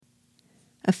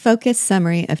A focused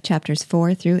summary of chapters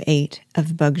 4 through 8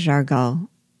 of Bug Jargal.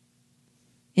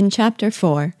 In chapter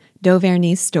 4,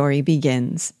 Dauvergne's story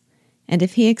begins, and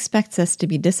if he expects us to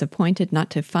be disappointed not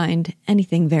to find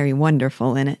anything very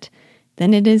wonderful in it,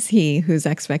 then it is he whose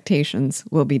expectations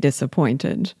will be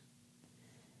disappointed.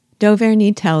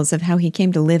 Dauvergne tells of how he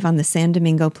came to live on the San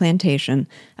Domingo plantation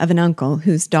of an uncle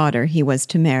whose daughter he was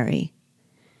to marry.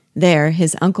 There,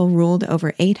 his uncle ruled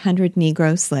over 800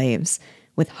 Negro slaves,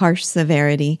 with harsh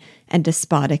severity and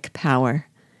despotic power,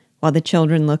 while the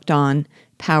children looked on,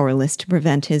 powerless to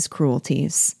prevent his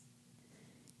cruelties.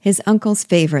 His uncle's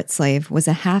favorite slave was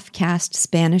a half-caste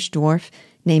Spanish dwarf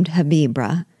named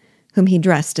Habibra, whom he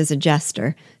dressed as a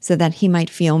jester so that he might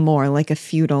feel more like a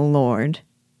feudal lord.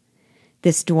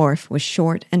 This dwarf was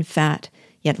short and fat,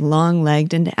 yet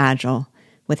long-legged and agile,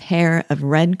 with hair of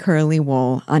red curly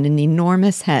wool on an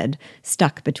enormous head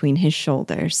stuck between his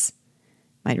shoulders.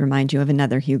 Might remind you of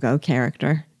another Hugo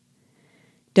character.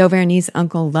 Dauvergne's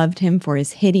uncle loved him for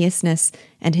his hideousness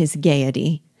and his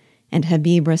gaiety, and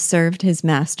Habibra served his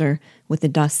master with the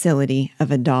docility of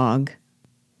a dog.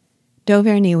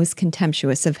 Dauvergne was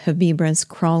contemptuous of Habibra's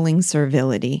crawling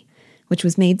servility, which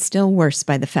was made still worse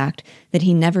by the fact that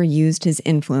he never used his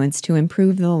influence to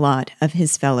improve the lot of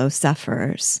his fellow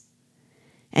sufferers.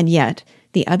 And yet,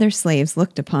 the other slaves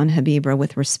looked upon Habibra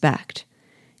with respect,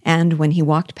 and when he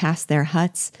walked past their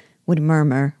huts, would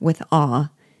murmur with awe,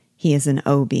 "He is an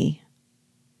Obi."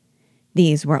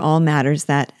 These were all matters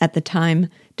that, at the time,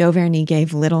 Dauvergne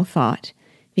gave little thought,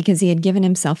 because he had given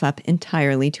himself up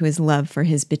entirely to his love for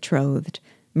his betrothed,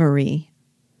 Marie.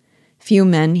 Few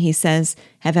men, he says,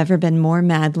 have ever been more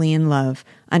madly in love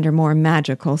under more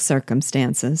magical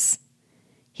circumstances.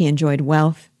 He enjoyed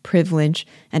wealth, privilege,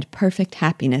 and perfect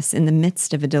happiness in the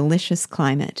midst of a delicious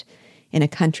climate, in a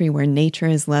country where nature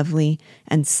is lovely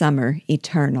and summer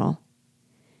eternal.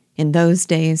 In those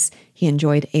days, he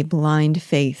enjoyed a blind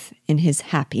faith in his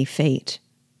happy fate.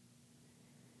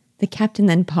 The captain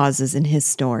then pauses in his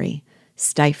story,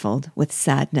 stifled with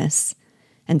sadness,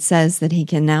 and says that he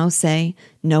can now say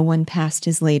no one passed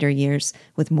his later years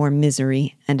with more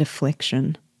misery and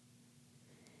affliction.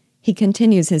 He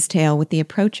continues his tale with the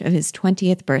approach of his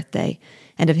 20th birthday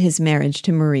and of his marriage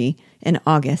to Marie in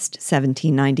August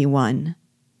 1791.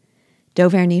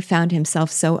 Dauvergne found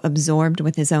himself so absorbed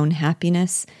with his own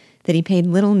happiness that he paid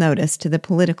little notice to the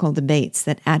political debates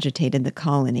that agitated the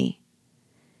colony.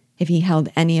 If he held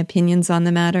any opinions on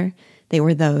the matter, they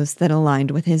were those that aligned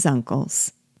with his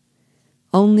uncle's.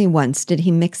 Only once did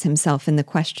he mix himself in the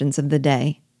questions of the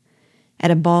day. At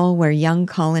a ball where young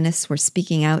colonists were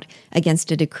speaking out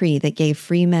against a decree that gave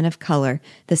free men of color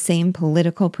the same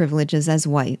political privileges as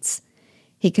whites,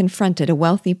 he confronted a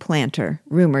wealthy planter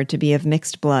rumored to be of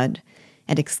mixed blood,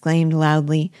 and exclaimed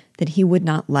loudly that he would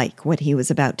not like what he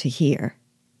was about to hear.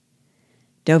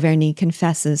 Dauvergne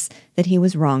confesses that he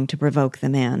was wrong to provoke the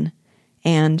man,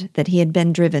 and that he had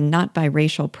been driven not by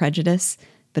racial prejudice,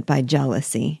 but by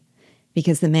jealousy,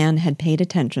 because the man had paid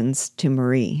attentions to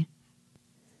Marie.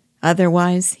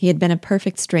 Otherwise, he had been a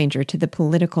perfect stranger to the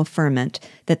political ferment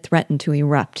that threatened to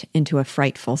erupt into a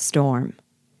frightful storm.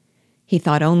 He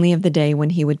thought only of the day when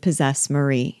he would possess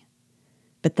Marie.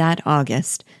 But that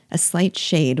August, a slight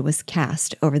shade was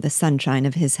cast over the sunshine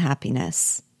of his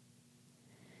happiness.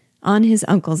 On his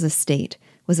uncle's estate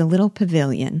was a little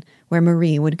pavilion where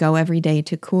Marie would go every day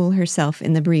to cool herself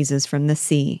in the breezes from the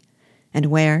sea, and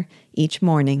where, each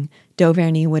morning,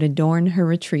 Dauvergne would adorn her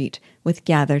retreat with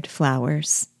gathered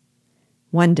flowers.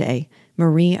 One day,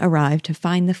 Marie arrived to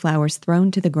find the flowers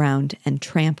thrown to the ground and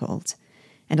trampled,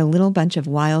 and a little bunch of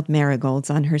wild marigolds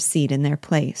on her seat in their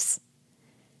place.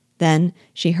 Then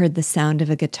she heard the sound of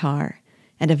a guitar,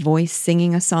 and a voice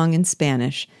singing a song in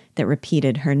Spanish that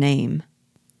repeated her name.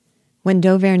 When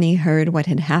Dauvergne heard what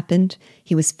had happened,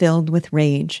 he was filled with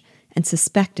rage, and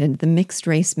suspected the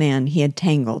mixed-race man he had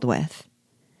tangled with.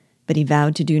 But he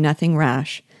vowed to do nothing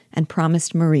rash, and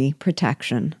promised Marie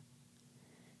protection.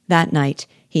 That night,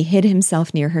 he hid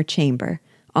himself near her chamber,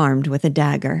 armed with a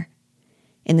dagger.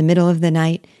 In the middle of the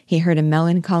night, he heard a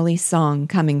melancholy song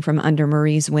coming from under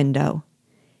Marie's window.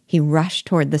 He rushed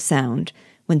toward the sound,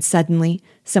 when suddenly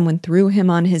someone threw him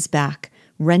on his back,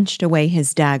 wrenched away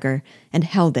his dagger, and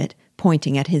held it,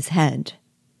 pointing at his head.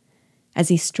 As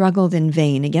he struggled in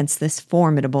vain against this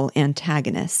formidable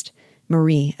antagonist,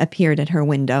 Marie appeared at her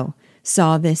window,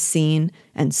 saw this scene,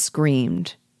 and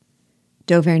screamed.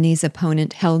 Dauvergne's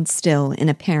opponent held still in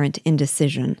apparent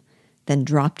indecision, then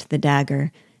dropped the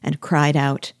dagger and cried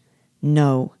out,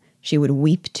 "No, she would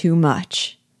weep too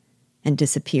much," and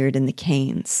disappeared in the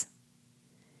canes.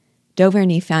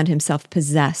 Dauvergne found himself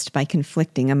possessed by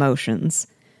conflicting emotions.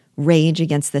 rage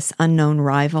against this unknown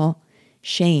rival,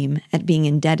 shame at being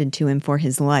indebted to him for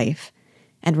his life,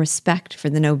 and respect for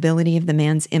the nobility of the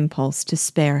man's impulse to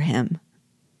spare him.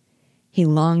 He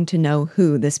longed to know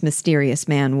who this mysterious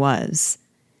man was.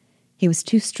 He was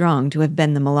too strong to have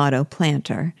been the mulatto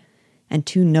planter, and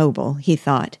too noble, he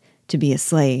thought, to be a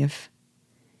slave.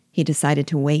 He decided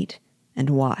to wait and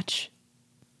watch.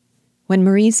 When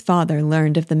Marie's father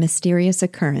learned of the mysterious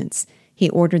occurrence, he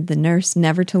ordered the nurse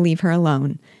never to leave her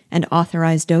alone and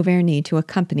authorized d'Auverney to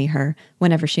accompany her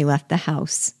whenever she left the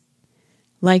house.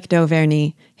 Like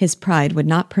d'Auverney, his pride would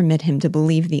not permit him to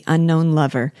believe the unknown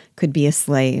lover could be a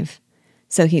slave,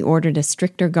 so he ordered a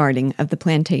stricter guarding of the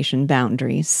plantation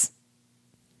boundaries.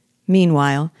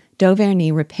 Meanwhile,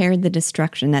 d'Auverney repaired the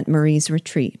destruction at Marie's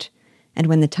retreat, and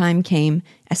when the time came,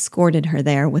 escorted her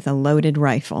there with a loaded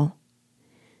rifle.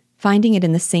 Finding it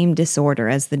in the same disorder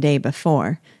as the day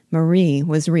before, Marie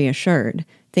was reassured,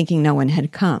 thinking no one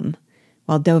had come,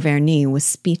 while d'Auverney was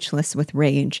speechless with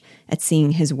rage at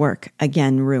seeing his work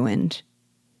again ruined.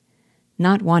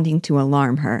 Not wanting to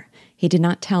alarm her, he did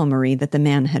not tell Marie that the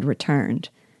man had returned,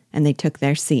 and they took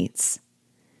their seats.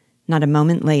 Not a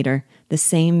moment later, the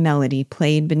same melody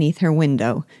played beneath her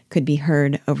window could be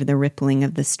heard over the rippling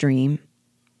of the stream.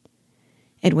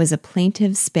 It was a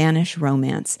plaintive Spanish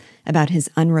romance about his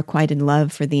unrequited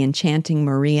love for the enchanting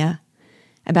Maria,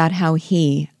 about how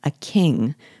he, a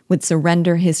king, would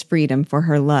surrender his freedom for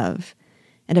her love,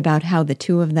 and about how the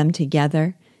two of them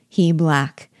together, he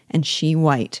black and she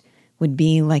white, would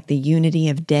be like the unity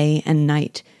of day and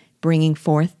night, bringing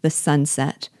forth the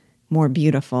sunset, more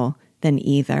beautiful than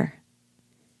either.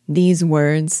 These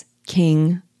words,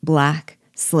 king, black,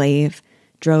 slave,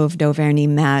 drove d'Auverney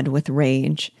mad with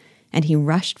rage, and he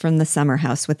rushed from the summer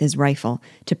house with his rifle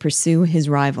to pursue his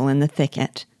rival in the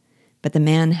thicket. But the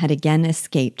man had again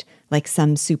escaped like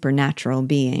some supernatural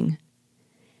being.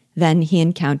 Then he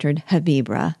encountered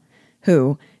Habibra,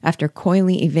 who, after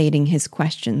coyly evading his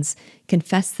questions,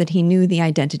 confessed that he knew the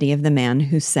identity of the man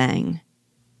who sang.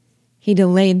 He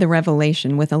delayed the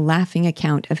revelation with a laughing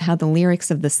account of how the lyrics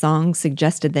of the song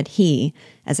suggested that he,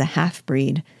 as a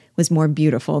half-breed, was more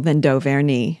beautiful than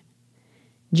d'Auverney.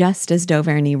 Just as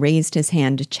d'Auverney raised his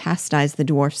hand to chastise the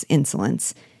dwarf's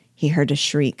insolence, he heard a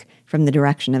shriek from the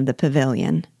direction of the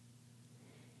pavilion.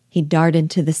 He darted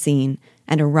to the scene,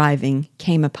 and arriving,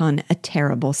 came upon a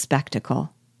terrible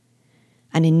spectacle.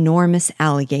 An enormous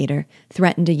alligator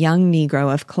threatened a young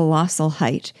Negro of colossal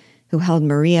height, who held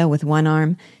Maria with one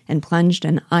arm and plunged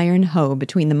an iron hoe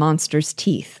between the monster's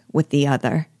teeth with the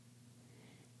other.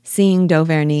 Seeing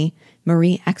d'Auverney,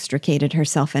 Marie extricated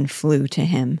herself and flew to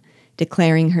him,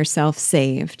 declaring herself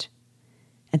saved.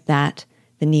 At that,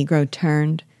 the Negro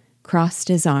turned, crossed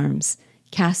his arms,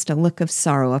 cast a look of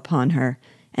sorrow upon her,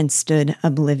 and stood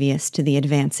oblivious to the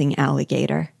advancing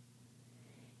alligator.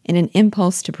 In an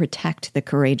impulse to protect the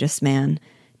courageous man,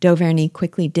 d'Auverney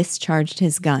quickly discharged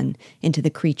his gun into the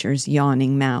creature's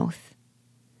yawning mouth.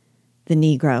 The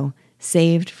Negro,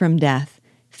 saved from death,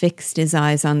 fixed his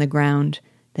eyes on the ground,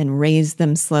 then raised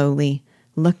them slowly,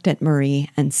 looked at Marie,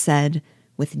 and said,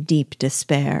 with deep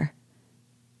despair,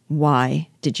 "Why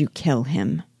did you kill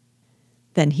him?"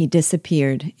 Then he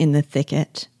disappeared in the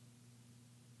thicket.